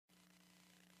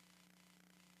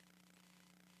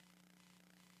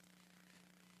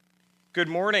Good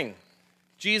morning.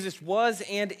 Jesus was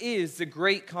and is the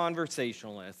great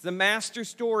conversationalist, the master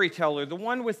storyteller, the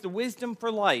one with the wisdom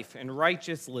for life and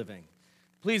righteous living.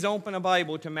 Please open a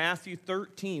Bible to Matthew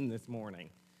 13 this morning.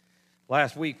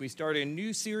 Last week, we started a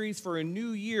new series for a new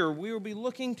year. We will be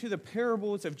looking to the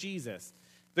parables of Jesus,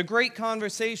 the great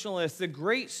conversationalist, the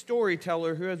great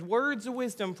storyteller who has words of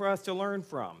wisdom for us to learn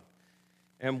from.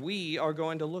 And we are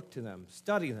going to look to them,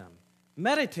 study them,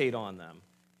 meditate on them,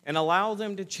 and allow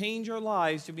them to change our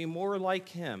lives to be more like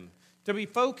him, to be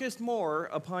focused more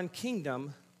upon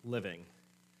kingdom living.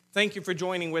 Thank you for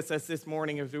joining with us this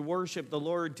morning as we worship the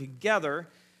Lord together,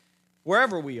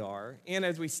 wherever we are, and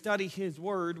as we study his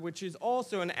word, which is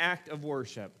also an act of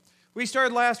worship. We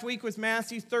started last week with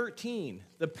Matthew 13,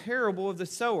 the parable of the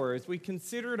sower, as we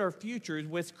considered our futures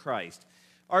with Christ.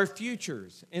 Our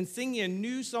futures, and singing a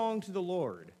new song to the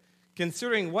Lord,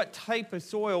 considering what type of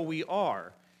soil we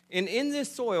are. And in this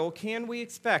soil, can we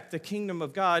expect the kingdom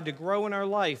of God to grow in our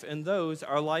life and those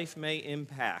our life may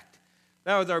impact?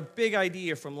 That was our big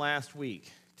idea from last week.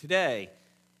 Today,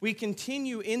 we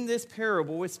continue in this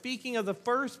parable with speaking of the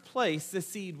first place the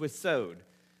seed was sowed.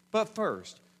 But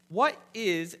first, what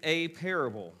is a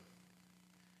parable?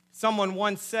 Someone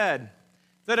once said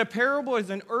that a parable is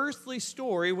an earthly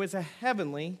story with a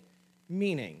heavenly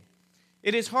meaning.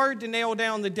 It is hard to nail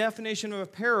down the definition of a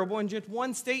parable in just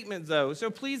one statement, though, so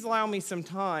please allow me some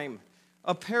time.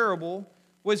 A parable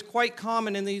was quite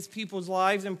common in these people's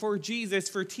lives and for Jesus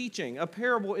for teaching. A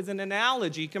parable is an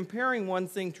analogy comparing one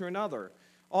thing to another,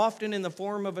 often in the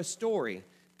form of a story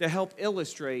to help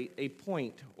illustrate a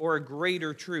point or a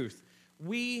greater truth.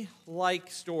 We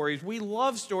like stories. We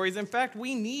love stories. In fact,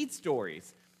 we need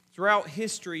stories. Throughout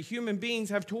history, human beings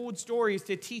have told stories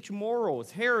to teach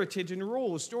morals, heritage, and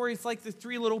rules. Stories like the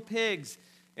three little pigs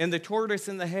and the tortoise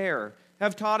and the hare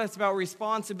have taught us about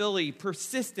responsibility,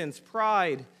 persistence,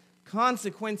 pride,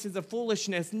 consequences of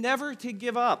foolishness, never to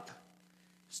give up.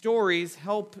 Stories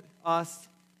help us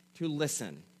to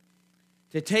listen,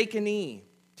 to take a knee,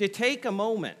 to take a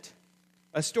moment.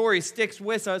 A story sticks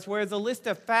with us, whereas a list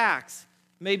of facts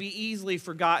may be easily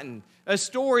forgotten. A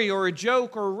story or a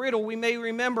joke or a riddle we may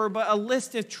remember, but a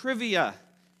list of trivia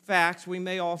facts we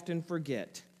may often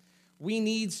forget. We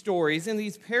need stories, and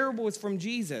these parables from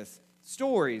Jesus,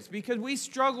 stories, because we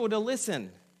struggle to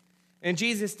listen. And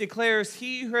Jesus declares,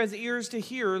 he who has ears to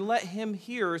hear, let him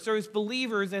hear. So as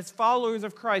believers, as followers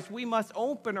of Christ, we must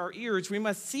open our ears. We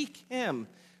must seek him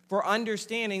for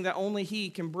understanding that only he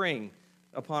can bring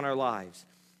upon our lives.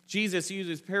 Jesus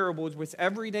uses parables with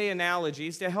everyday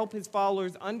analogies to help his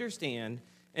followers understand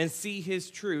and see his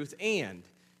truth and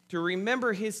to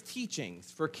remember his teachings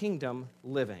for kingdom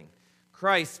living.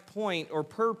 Christ's point or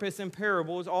purpose in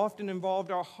parables often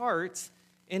involved our hearts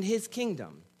in his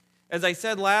kingdom. As I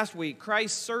said last week,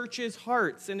 Christ searches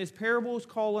hearts, and his parables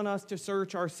call on us to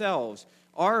search ourselves,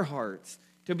 our hearts,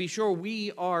 to be sure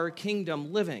we are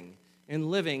kingdom living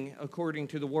and living according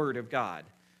to the word of God.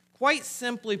 Quite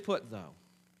simply put, though,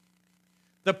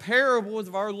 the parables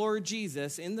of our Lord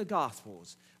Jesus in the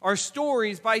Gospels are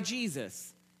stories by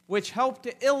Jesus which help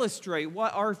to illustrate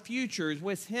what our futures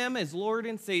with him as Lord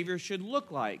and Savior should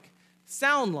look like,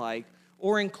 sound like,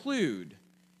 or include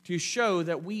to show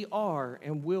that we are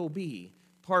and will be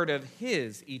part of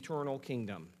his eternal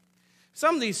kingdom.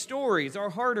 Some of these stories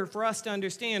are harder for us to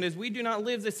understand as we do not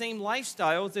live the same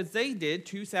lifestyles as they did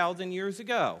 2,000 years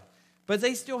ago, but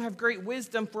they still have great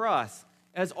wisdom for us,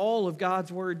 as all of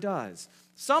God's word does.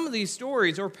 Some of these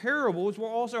stories or parables were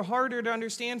also harder to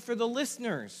understand for the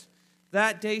listeners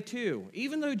that day too,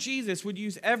 even though Jesus would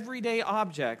use everyday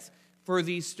objects for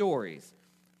these stories,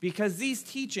 because these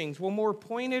teachings were more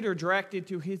pointed or directed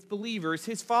to his believers,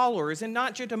 his followers, and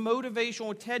not just a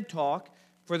motivational TED talk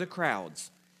for the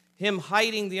crowds. Him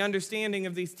hiding the understanding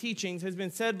of these teachings has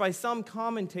been said by some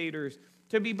commentators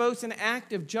to be both an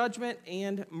act of judgment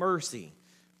and mercy.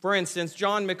 For instance,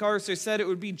 John MacArthur said it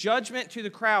would be judgment to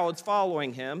the crowds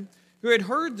following him who had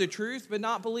heard the truth but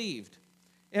not believed,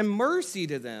 and mercy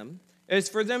to them as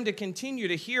for them to continue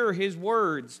to hear his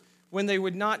words when they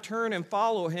would not turn and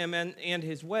follow him and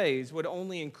his ways would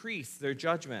only increase their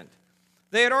judgment.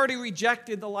 They had already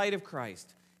rejected the light of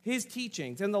Christ, his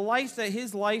teachings, and the life that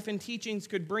his life and teachings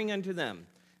could bring unto them.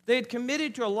 They had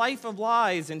committed to a life of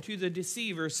lies and to the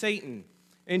deceiver, Satan,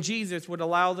 and Jesus would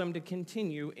allow them to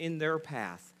continue in their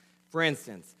path. For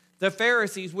instance, the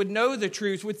Pharisees would know the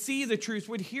truth, would see the truth,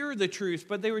 would hear the truth,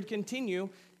 but they would continue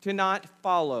to not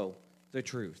follow the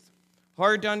truth.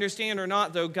 Hard to understand or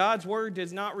not, though, God's word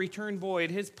does not return void.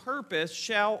 His purpose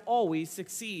shall always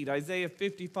succeed. Isaiah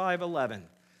 55:11.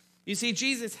 You see,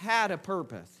 Jesus had a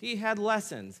purpose. He had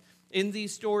lessons in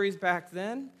these stories back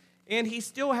then, And he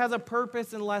still has a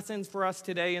purpose and lessons for us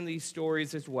today in these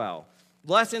stories as well.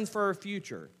 Lessons for our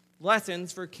future,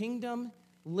 lessons for kingdom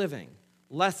living,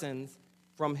 lessons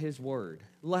from his word,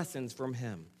 lessons from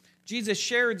him. Jesus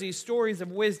shared these stories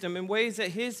of wisdom in ways that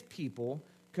his people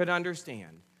could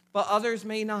understand, but others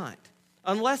may not.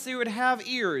 Unless they would have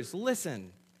ears,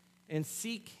 listen and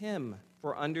seek him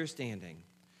for understanding.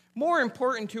 More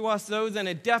important to us, though, than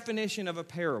a definition of a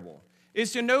parable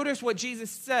is to notice what Jesus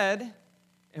said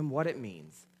and what it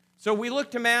means. So we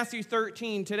look to Matthew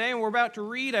 13 today, and we're about to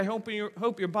read. I hope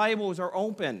your Bibles are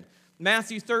open.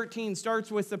 Matthew 13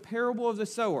 starts with the parable of the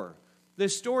sower.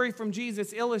 This story from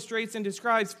Jesus illustrates and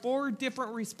describes 4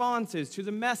 different responses to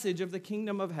the message of the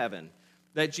kingdom of heaven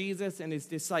that Jesus and his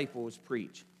disciples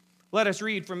preach. Let us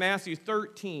read from Matthew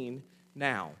 13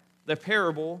 now, the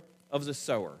parable of the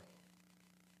sower.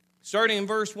 Starting in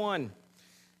verse 1.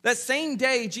 That same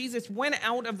day, Jesus went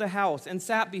out of the house and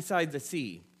sat beside the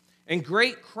sea, and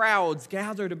great crowds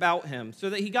gathered about him,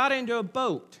 so that he got into a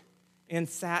boat and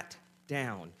sat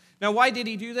down. Now, why did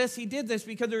he do this? He did this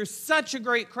because there was such a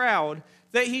great crowd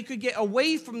that he could get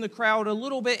away from the crowd a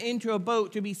little bit into a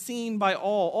boat to be seen by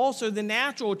all. Also, the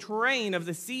natural terrain of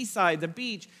the seaside, the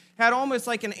beach, had almost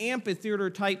like an amphitheater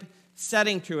type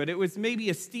setting to it. It was maybe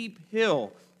a steep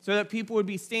hill so that people would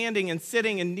be standing and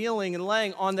sitting and kneeling and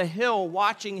laying on the hill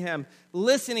watching him,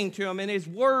 listening to him, and his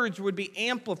words would be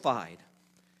amplified.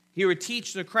 He would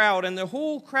teach the crowd, and the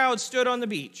whole crowd stood on the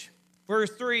beach. Verse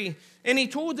 3, and he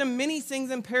told them many things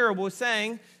in parables,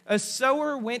 saying, a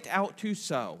sower went out to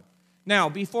sow. Now,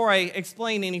 before I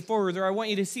explain any further, I want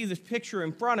you to see this picture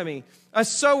in front of me. A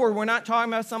sower, we're not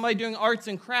talking about somebody doing arts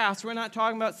and crafts. We're not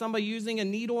talking about somebody using a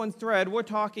needle and thread. We're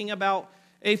talking about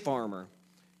a farmer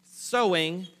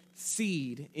sowing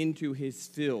seed into his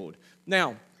field.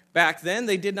 Now, back then,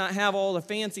 they did not have all the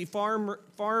fancy farm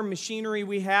machinery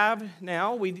we have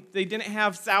now. They didn't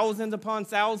have thousands upon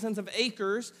thousands of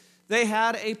acres. They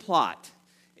had a plot,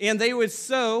 and they would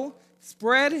sow,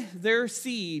 spread their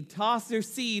seed, toss their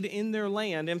seed in their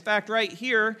land. In fact, right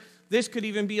here, this could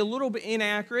even be a little bit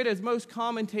inaccurate, as most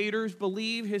commentators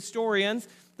believe, historians,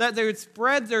 that they would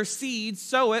spread their seed,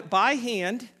 sow it by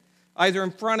hand, either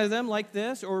in front of them like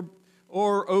this, or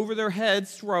over their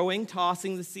heads, throwing,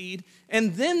 tossing the seed,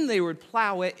 and then they would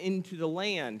plow it into the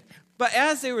land. But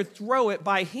as they would throw it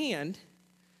by hand,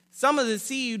 some of the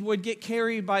seed would get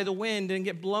carried by the wind and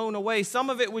get blown away. Some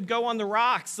of it would go on the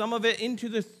rocks, some of it into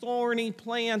the thorny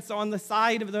plants on the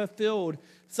side of the field,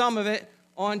 some of it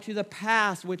onto the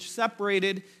path which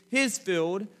separated his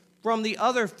field from the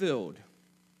other field.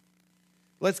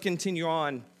 Let's continue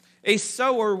on. A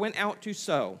sower went out to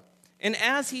sow, and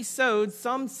as he sowed,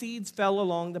 some seeds fell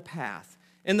along the path,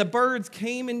 and the birds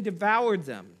came and devoured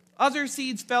them. Other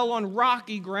seeds fell on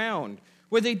rocky ground,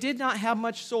 where they did not have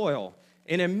much soil,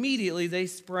 and immediately they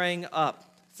sprang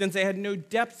up, since they had no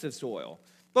depth of soil.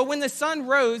 But when the sun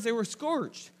rose, they were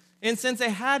scorched, and since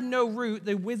they had no root,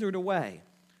 they withered away.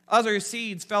 Other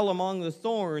seeds fell among the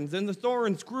thorns, and the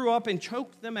thorns grew up and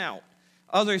choked them out.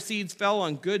 Other seeds fell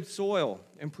on good soil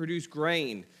and produced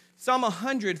grain, some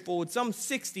 100-fold, some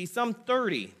 60, some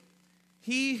 30.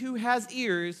 He who has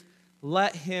ears,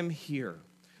 let him hear.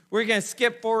 We're going to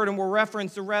skip forward and we'll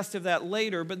reference the rest of that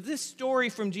later, but this story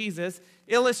from Jesus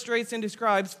illustrates and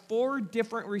describes 4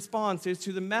 different responses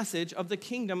to the message of the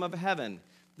kingdom of heaven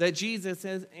that Jesus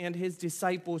and his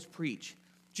disciples preach.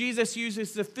 Jesus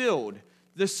uses the field,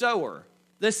 the sower,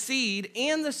 the seed,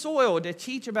 and the soil to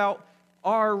teach about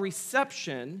our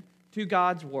reception to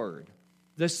God's word.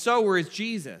 The sower is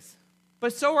Jesus,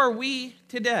 but so are we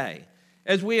today,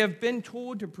 as we have been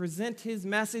told to present his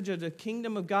message of the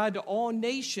kingdom of God to all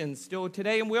nations still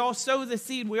today. And we all sow the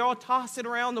seed, we all toss it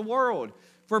around the world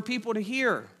for people to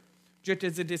hear, just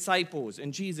as the disciples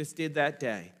and Jesus did that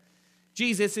day.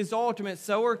 Jesus is the ultimate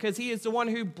sower because he is the one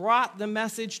who brought the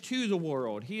message to the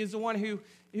world. He is the one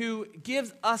who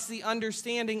gives us the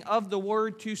understanding of the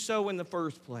word to sow in the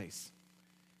first place.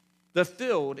 The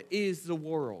field is the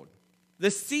world. The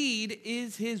seed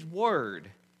is his word.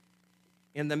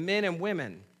 And the men and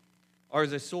women are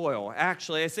the soil.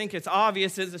 Actually, I think it's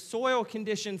obvious that the soil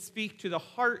conditions speak to the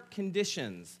heart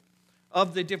conditions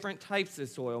of the different types of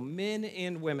soil, men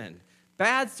and women.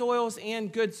 Bad soils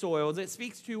and good soils. It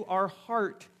speaks to our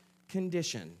heart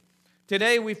condition.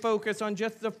 Today we focus on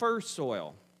just the first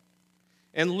soil.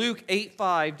 And Luke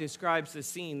 8:5 describes the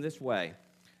scene this way.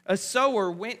 A sower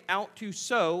went out to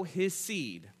sow his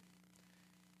seed.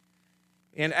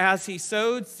 And as he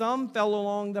sowed, some fell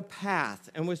along the path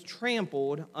and was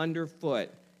trampled underfoot,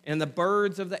 and the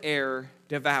birds of the air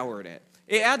devoured it.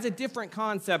 It adds a different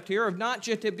concept here of not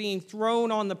just it being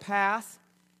thrown on the path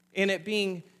and it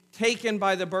being taken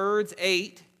by the birds,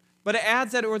 ate, but it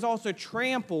adds that it was also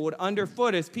trampled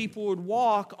underfoot as people would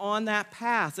walk on that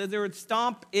path, as they would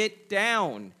stomp it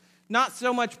down. Not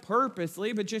so much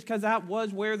purposely, but just because that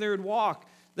was where they would walk.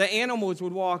 The animals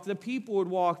would walk, the people would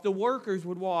walk, the workers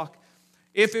would walk.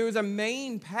 If it was a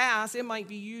main path, it might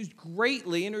be used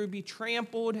greatly and it would be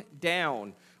trampled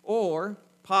down. Or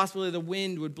possibly the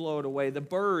wind would blow it away, the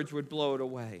birds would blow it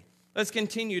away. Let's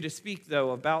continue to speak,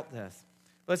 though, about this.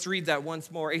 Let's read that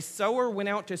once more. A sower went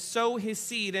out to sow his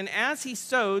seed, and as he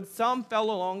sowed, some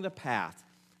fell along the path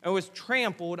and was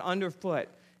trampled underfoot,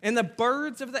 and the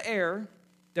birds of the air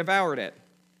devoured it.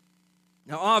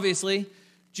 Now, obviously,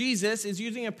 Jesus is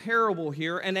using a parable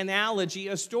here, an analogy,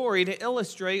 a story to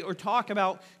illustrate or talk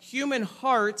about human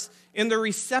hearts in their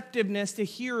receptiveness to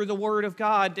hear the word of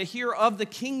God, to hear of the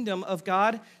kingdom of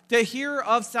God, to hear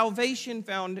of salvation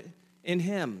found in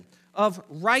him, of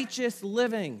righteous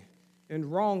living and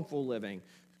wrongful living.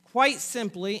 Quite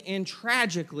simply and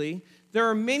tragically, there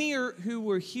are many who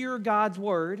will hear God's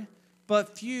word,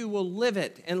 but few will live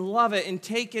it and love it and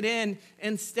take it in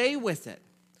and stay with it.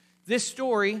 This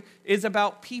story is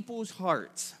about people's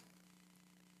hearts.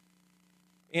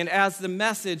 And as the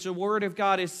message, the word of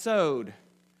God is sowed,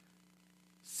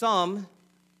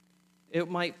 it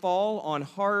might fall on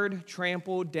hard,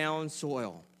 trampled down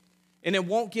soil. And it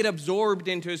won't get absorbed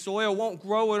into soil, won't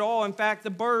grow at all. In fact, the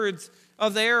birds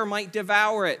of the air might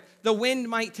devour it. The wind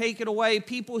might take it away.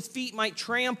 People's feet might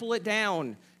trample it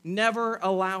down, never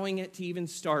allowing it to even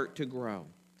start to grow.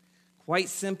 Quite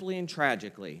simply and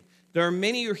tragically, there are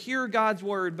many who hear God's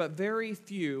word, but very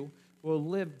few will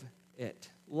live it,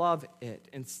 love it,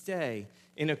 and stay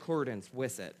in accordance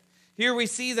with it. Here we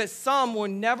see that some will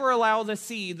never allow the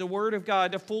seed, the word of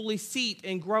God, to fully seat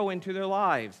and grow into their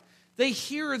lives. They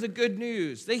hear the good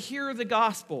news. They hear the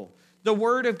gospel, the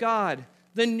word of God,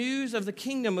 the news of the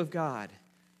kingdom of God.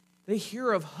 They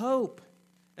hear of hope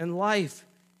and life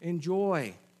and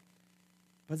joy.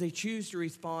 But they choose to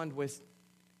respond with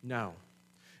no.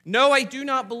 No, I do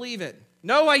not believe it.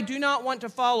 No, I do not want to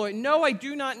follow it. No, I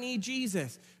do not need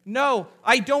Jesus. No,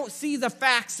 I don't see the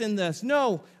facts in this.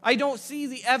 No, I don't see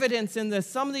the evidence in this.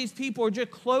 Some of these people are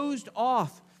just closed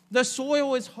off. The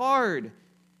soil is hard.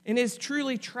 And it's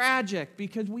truly tragic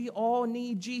because we all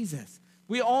need Jesus.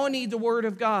 We all need the word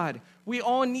of God. We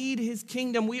all need his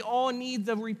kingdom. We all need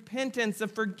the repentance, the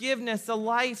forgiveness, the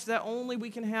life that only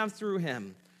we can have through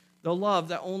him, the love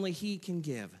that only he can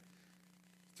give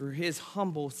through his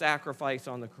humble sacrifice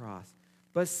on the cross.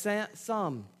 But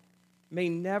some may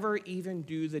never even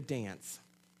do the dance.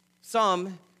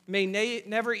 Some may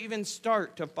never even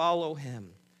start to follow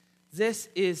him. This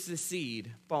is the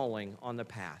seed falling on the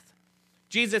path.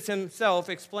 Jesus himself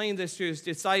explained this to his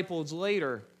disciples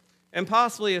later, and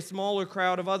possibly a smaller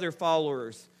crowd of other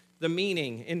followers. The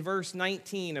meaning in verse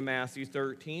 19 of Matthew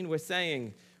 13 was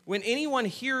saying, when anyone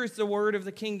hears the word of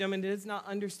the kingdom and does not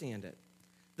understand it,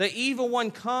 the evil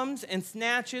one comes and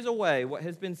snatches away what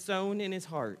has been sown in his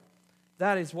heart.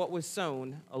 That is what was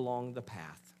sown along the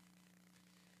path.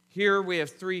 Here we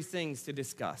have three things to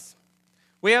discuss.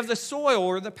 We have the soil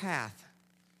or the path.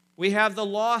 We have the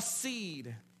lost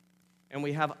seed. And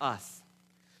we have us.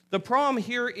 The problem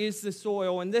here is the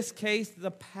soil. In this case, the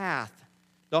path.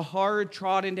 The hard,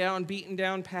 trodden down, beaten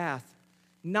down path.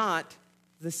 Not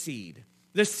the seed.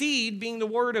 The seed being the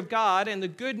word of God and the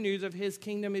good news of his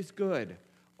kingdom is good.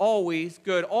 Always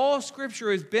good. All scripture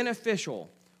is beneficial.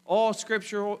 All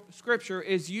scripture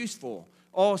is useful.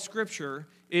 All scripture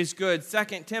is good.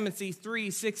 2 Timothy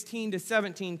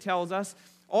 3:16-17 tells us,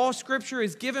 all scripture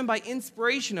is given by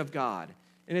inspiration of God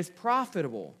and is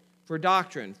profitable for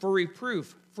doctrine, for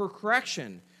reproof, for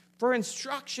correction, for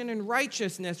instruction in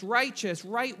righteousness,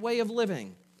 right way of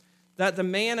living, that the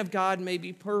man of God may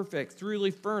be perfect,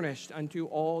 truly furnished unto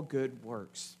all good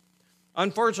works.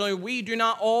 Unfortunately, we do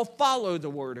not all follow the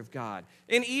word of God.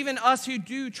 And even us who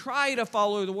do try to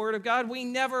follow the word of God, we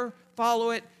never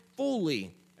follow it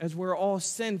fully, as we're all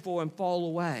sinful and fall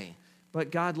away.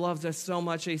 But God loves us so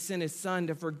much, he sent his son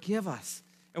to forgive us,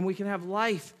 and we can have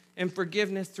life and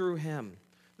forgiveness through him.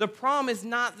 The problem is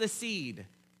not the seed,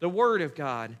 the word of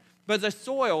God, but the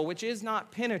soil, which is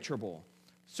not penetrable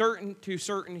to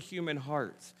certain human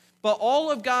hearts. But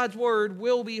all of God's word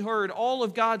will be heard. All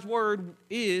of God's word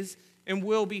is and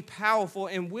will be powerful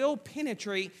and will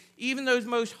penetrate even those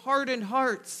most hardened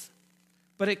hearts.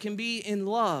 But it can be in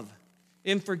love,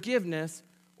 in forgiveness,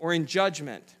 or in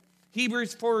judgment.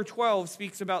 Hebrews 4:12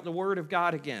 speaks about the word of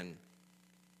God again.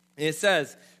 And it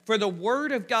says, for the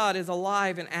word of God is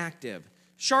alive and active,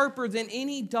 sharper than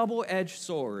any double-edged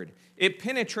sword. It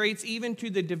penetrates even to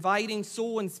the dividing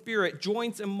soul and spirit,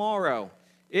 joints and marrow.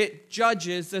 It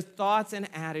judges the thoughts and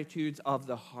attitudes of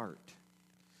the heart.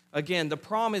 Again, the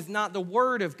problem is not the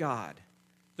Word of God.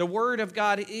 The Word of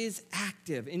God is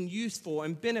active and useful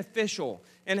and beneficial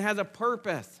and has a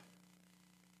purpose.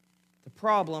 The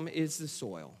problem is the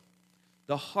soil,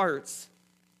 the hearts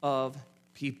of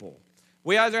people.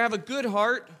 We either have a good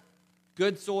heart,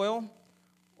 good soil,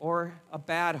 or a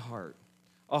bad heart,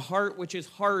 a heart which is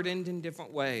hardened in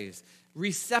different ways,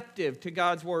 receptive to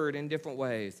God's word in different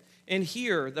ways. And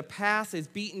here, the path is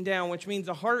beaten down, which means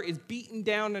the heart is beaten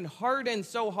down and hardened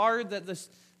so hard that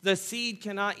the seed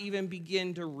cannot even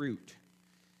begin to root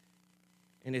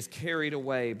and is carried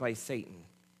away by Satan,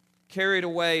 carried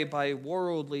away by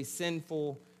worldly,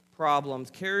 sinful problems,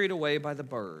 carried away by the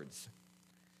birds.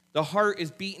 The heart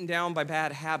is beaten down by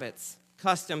bad habits,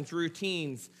 customs,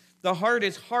 routines. The heart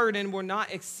is hardened, will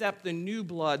not accept the new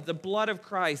blood, the blood of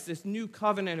Christ, this new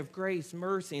covenant of grace,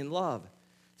 mercy, and love.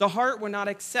 The heart will not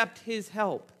accept his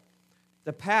help.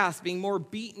 The past, being more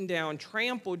beaten down,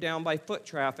 trampled down by foot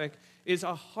traffic, is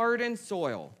a hardened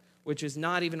soil, which does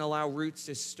not even allow roots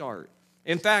to start.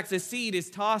 In fact, the seed is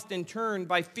tossed and turned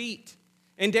by feet,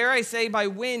 and dare I say, by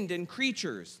wind and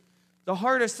creatures. The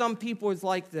heart of some people is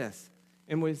like this,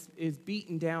 and is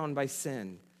beaten down by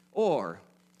sin. Or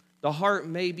the heart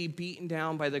may be beaten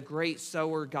down by the great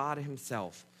sower, God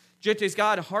himself. Just as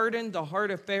God hardened the heart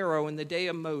of Pharaoh in the day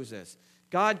of Moses,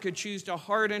 God could choose to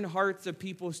harden hearts of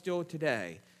people still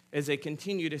today as they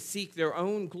continue to seek their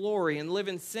own glory and live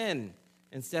in sin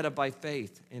instead of by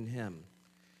faith in him.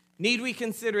 Need we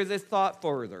consider this thought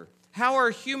further? How are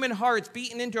human hearts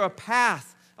beaten into a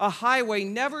path, a highway,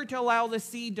 never to allow the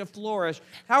seed to flourish?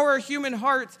 How are human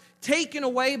hearts taken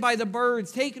away by the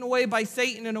birds, taken away by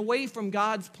Satan, and away from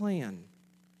God's plan?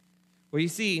 Well, you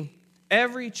see,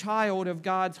 every child of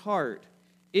God's heart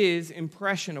is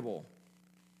impressionable.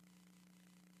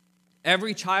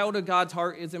 Every child of God's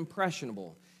heart is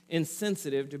impressionable and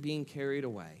sensitive to being carried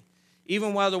away.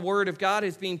 Even while the word of God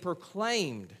is being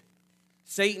proclaimed,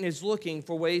 Satan is looking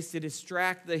for ways to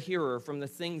distract the hearer from the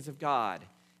things of God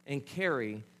and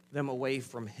carry them away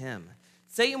from him.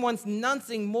 Satan wants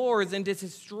nothing more than to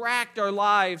distract our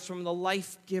lives from the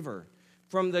life giver,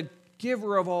 from the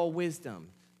giver of all wisdom,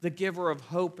 the giver of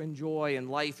hope and joy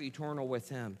and life eternal with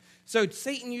him. So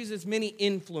Satan uses many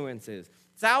influences,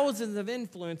 thousands of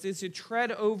influences, to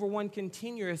tread over one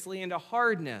continuously into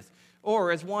hardness.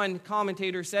 Or, as one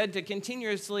commentator said, to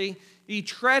continuously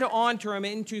tread onto him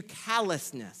into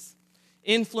callousness.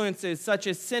 Influences such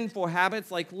as sinful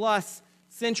habits like lust,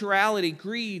 sensuality,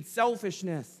 greed,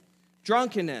 selfishness,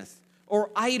 drunkenness, or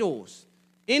idols.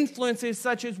 Influences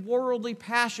such as worldly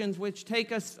passions which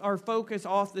take our focus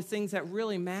off the things that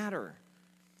really matter.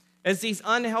 As these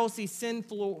unhealthy,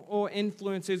 sinful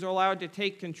influences are allowed to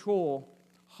take control,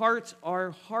 hearts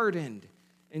are hardened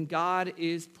and God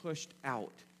is pushed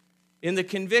out. In the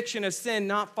conviction of sin,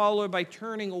 not followed by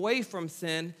turning away from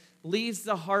sin, leaves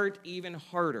the heart even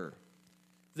harder.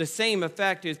 The same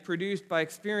effect is produced by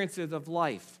experiences of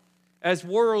life, as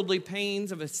worldly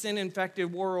pains of a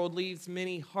sin-infected world leaves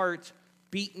many hearts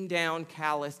beaten down,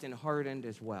 calloused, and hardened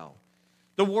as well.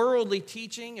 The worldly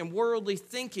teaching and worldly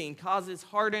thinking causes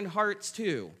hardened hearts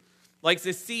too. Like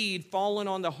the seed fallen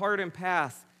on the hardened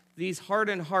path, these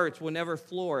hardened hearts will never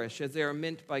flourish as they are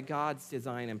meant by God's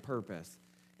design and purpose.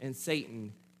 And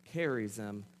Satan carries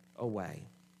them away.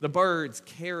 The birds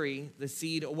carry the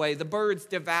seed away. The birds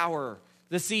devour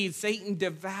the seed. Satan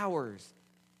devours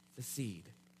the seed.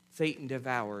 Satan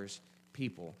devours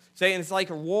people. Satan is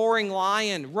like a roaring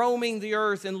lion roaming the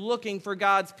earth and looking for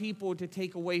God's people to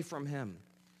take away from him.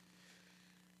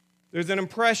 There's an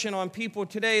impression on people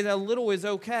today that a little is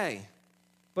okay,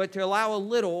 but to allow a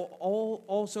little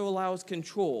also allows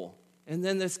control. And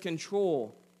then this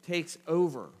control takes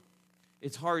over.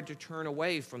 It's hard to turn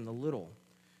away from the little.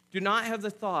 Do not have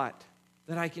the thought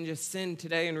that I can just sin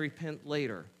today and repent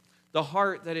later. The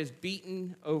heart that is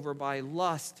beaten over by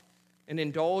lust and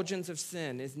indulgence of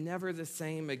sin is never the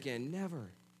same again.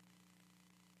 Never.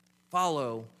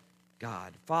 Follow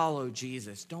God. Follow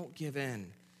Jesus. Don't give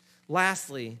in.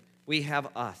 Lastly, we have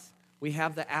us. We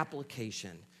have the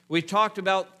application. We've talked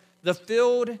about the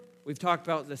field. We've talked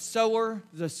about the sower,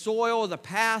 the soil, the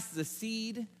path, the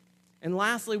seed. And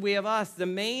lastly, we have us. The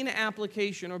main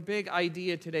application or big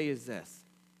idea today is this.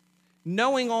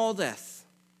 Knowing all this,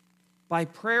 by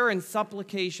prayer and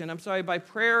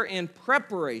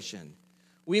preparation,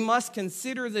 we must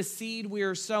consider the seed we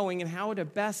are sowing and how to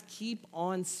best keep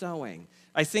on sowing.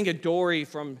 I think of Dory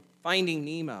from Finding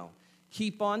Nemo.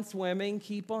 Keep on swimming,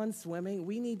 keep on swimming.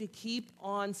 We need to keep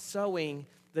on sowing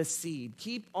the seed.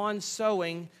 Keep on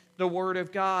sowing the Word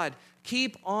of God.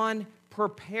 Keep on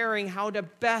preparing how to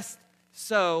best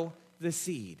sow the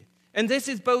seed. And this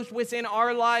is both within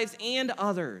our lives and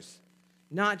others.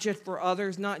 Not just for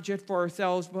others, not just for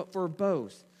ourselves, but for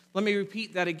both. Let me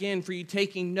repeat that again for you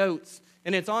taking notes.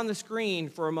 And it's on the screen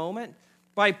for a moment.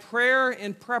 By prayer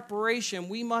and preparation,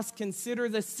 we must consider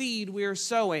the seed we are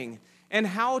sowing and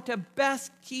how to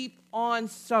best keep on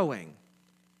sowing.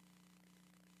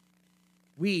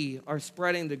 We are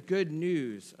spreading the good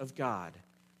news of God,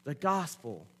 the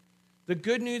gospel, the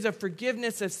good news of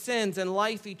forgiveness of sins and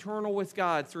life eternal with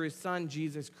God through his Son,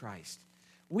 Jesus Christ.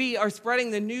 We are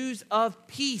spreading the news of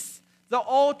peace, the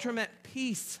ultimate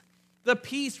peace, the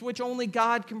peace which only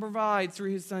God can provide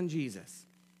through his Son, Jesus.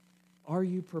 Are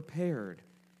you prepared?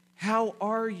 How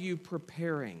are you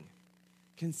preparing?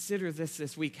 Consider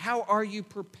this week. How are you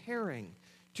preparing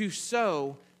to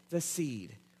sow the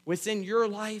seed within your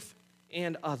life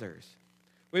and others?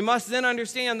 We must then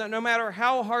understand that no matter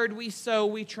how hard we sow,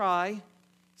 we try,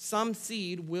 some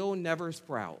seed will never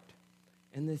sprout.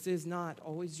 And this is not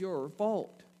always your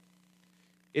fault.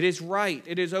 It is right,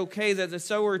 it is okay that the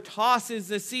sower tosses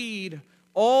the seed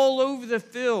all over the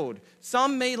field.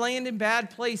 Some may land in bad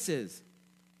places,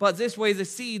 but this way the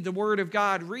seed, the word of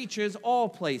God, reaches all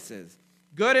places.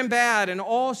 Good and bad, and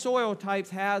all soil types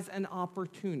has an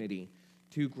opportunity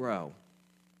to grow.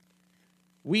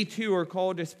 We too are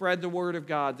called to spread the word of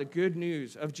God, the good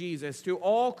news of Jesus, to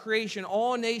all creation,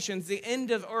 all nations, the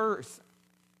end of earth.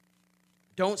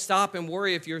 Don't stop and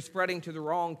worry if you're spreading to the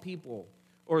wrong people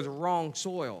or the wrong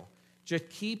soil. Just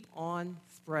keep on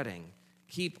spreading.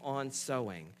 Keep on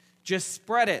sowing. Just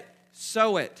spread it,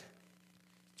 sow it,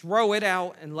 throw it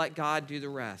out, and let God do the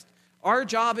rest. Our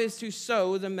job is to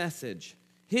sow the message,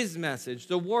 his message,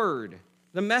 the word,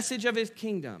 the message of his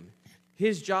kingdom.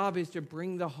 His job is to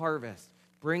bring the harvest,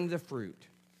 bring the fruit.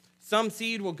 Some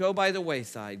seed will go by the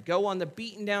wayside, go on the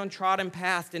beaten down, trodden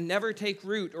path, and never take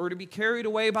root, or to be carried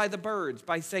away by the birds,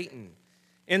 by Satan,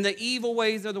 in the evil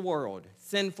ways of the world,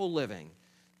 sinful living.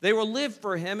 They will live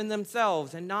for him and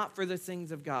themselves and not for the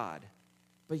things of God.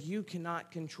 But you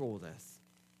cannot control this.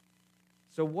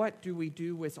 So what do we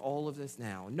do with all of this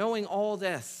now? Knowing all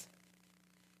this,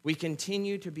 we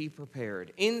continue to be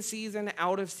prepared. In season,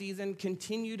 out of season,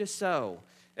 continue to sow.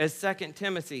 As 2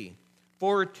 Timothy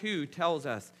 4:2 tells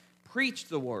us, preach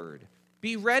the word.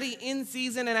 Be ready in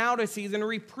season and out of season.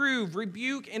 Reprove,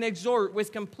 rebuke, and exhort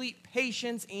with complete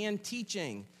patience and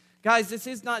teaching. Guys, this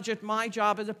is not just my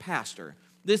job as a pastor.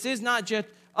 This is not just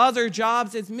other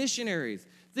jobs as missionaries.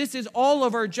 This is all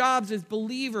of our jobs as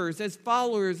believers, as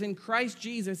followers in Christ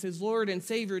Jesus as Lord and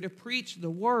Savior, to preach the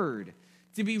word,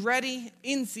 to be ready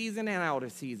in season and out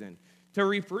of season, to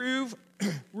reprove,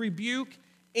 rebuke,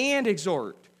 and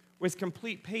exhort with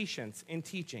complete patience in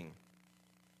teaching.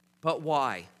 But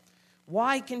why?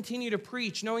 Why continue to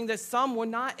preach knowing that some will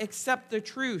not accept the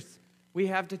truth we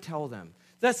have to tell them?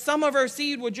 That some of our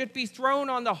seed will just be thrown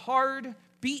on the hard,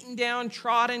 beaten down,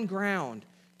 trodden ground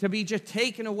to be just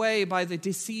taken away by the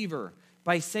deceiver,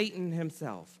 by Satan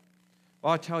himself.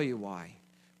 Well, I'll tell you why.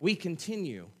 We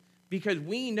continue because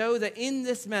we know that in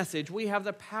this message we have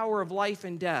the power of life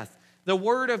and death, the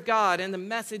word of God and the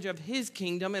message of his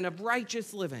kingdom and of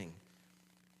righteous living.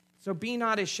 So be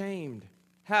not ashamed.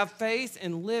 Have faith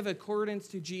and live accordance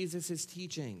to Jesus'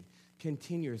 teaching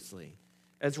continuously.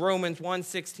 As Romans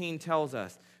 1:16 tells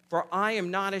us, for I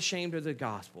am not ashamed of the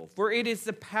gospel, for it is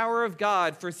the power of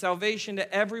God for salvation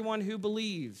to everyone who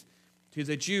believes, to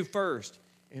the Jew first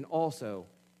and also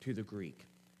to the Greek.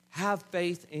 Have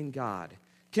faith in God.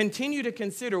 Continue to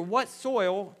consider what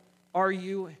soil are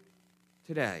you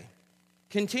today.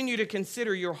 Continue to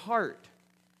consider your heart.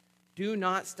 Do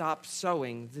not stop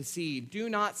sowing the seed. Do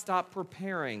not stop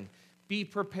preparing. Be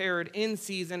prepared in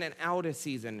season and out of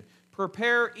season.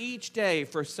 Prepare each day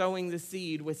for sowing the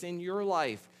seed within your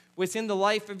life, within the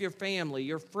life of your family,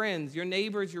 your friends, your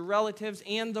neighbors, your relatives,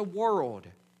 and the world.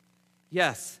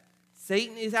 Yes,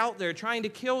 Satan is out there trying to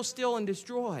kill, steal, and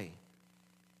destroy.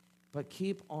 But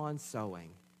keep on sowing.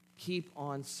 Keep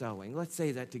on sowing. Let's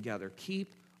say that together.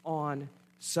 Keep on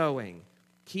sowing.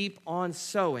 Keep on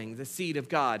sowing the seed of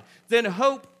God. Then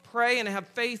hope, pray, and have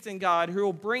faith in God who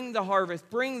will bring the harvest,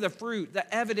 bring the fruit,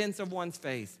 the evidence of one's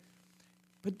faith.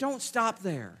 But don't stop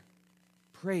there.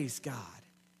 Praise God.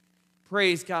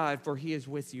 Praise God, for he is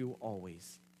with you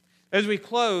always. As we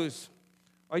close,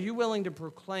 are you willing to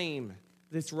proclaim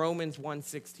this Romans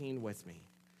 1:16 with me?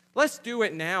 Let's do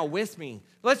it now with me.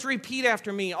 Let's repeat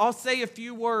after me. I'll say a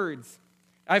few words.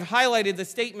 I've highlighted the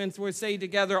statements we'll say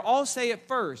together. I'll say it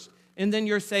first, and then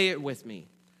you'll say it with me.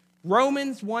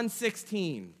 Romans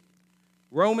 1:16.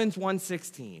 Romans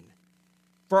 1:16.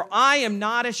 For I am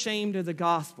not ashamed of the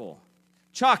gospel,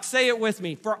 Chuck, say it with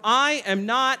me. For I am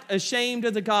not ashamed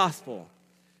of the gospel,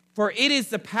 for it is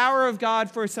the power of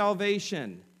God for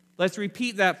salvation. Let's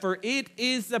repeat that. For it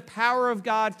is the power of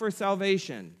God for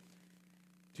salvation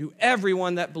to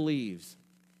everyone that believes,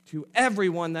 to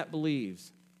everyone that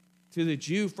believes, to the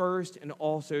Jew first and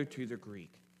also to the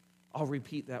Greek. I'll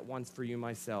repeat that once for you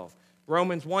myself.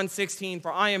 Romans 1:16,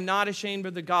 for I am not ashamed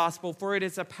of the gospel, for it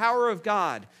is the power of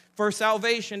God for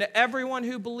salvation to everyone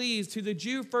who believes, to the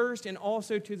Jew first and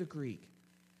also to the Greek.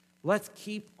 Let's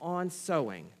keep on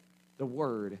sowing the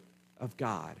word of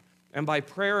God. And by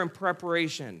prayer and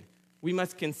preparation, we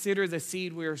must consider the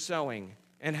seed we are sowing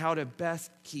and how to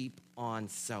best keep on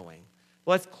sowing.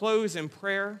 Let's close in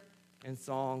prayer and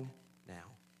song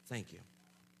now. Thank you.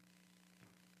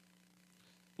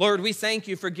 Lord, we thank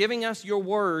you for giving us your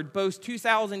word both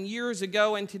 2,000 years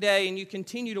ago and today, and you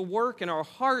continue to work in our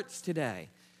hearts today.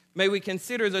 May we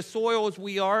consider the soils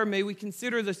we are, may we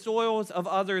consider the soils of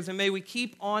others, and may we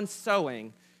keep on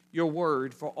sowing your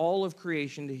word for all of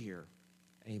creation to hear.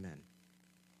 Amen.